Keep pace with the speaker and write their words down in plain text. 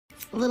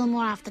A little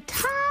more off the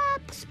top.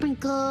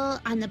 Sprinkle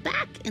on the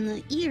back and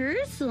the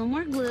ears. A little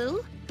more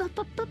glue.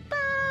 Ba-ba-ba-ba.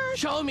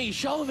 Show me,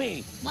 show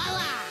me.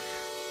 Voila!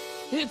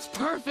 It's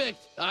perfect.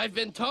 I've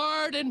been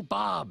tarred and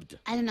bobbed.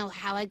 I don't know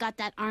how I got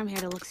that arm hair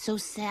to look so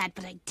sad,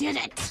 but I did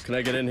it. Can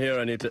I get in here?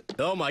 I need to...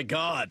 Oh, my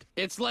God.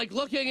 It's like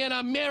looking in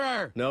a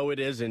mirror. No, it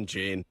isn't,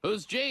 Gene.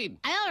 Who's Gene?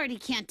 I already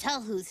can't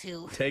tell who's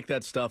who. Take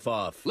that stuff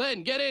off.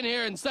 Lynn, get in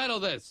here and settle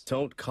this.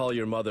 Don't call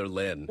your mother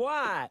Lynn.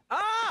 What?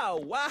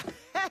 Oh, wow.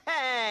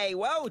 Hey,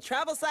 whoa,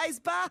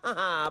 travel-sized Bob.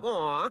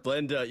 Aw.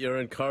 Glenda, you're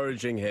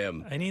encouraging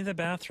him. I need the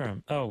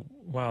bathroom. Oh,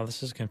 wow,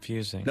 this is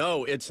confusing.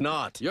 No, it's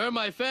not. You're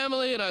my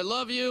family and I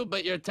love you,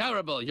 but you're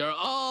terrible. You're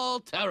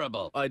all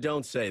terrible. I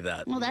don't say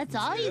that. Well, that's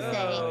all you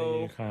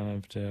say. You kind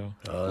of do.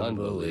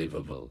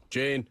 Unbelievable.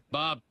 Gene?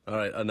 Bob, All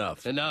right,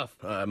 enough. enough.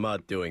 I'm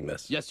not doing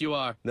this. Yes, you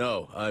are.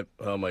 No,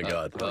 oh, my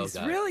God. Oh, He's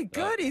God. really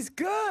good. He's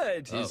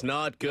good. He's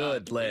not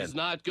good, Lynn. He's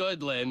not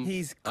good, Lynn.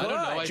 He's I don't know.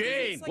 good. I think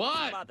Gene! it's-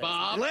 What,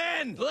 Bob?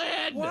 Lynn!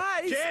 Lynn!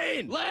 What?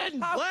 Gene! Lynn!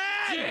 Lynn!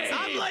 Gene!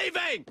 I'm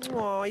leaving!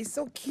 Oh, he's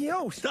so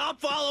cute. Stop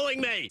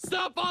following me!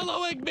 Stop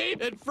following me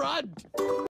in front!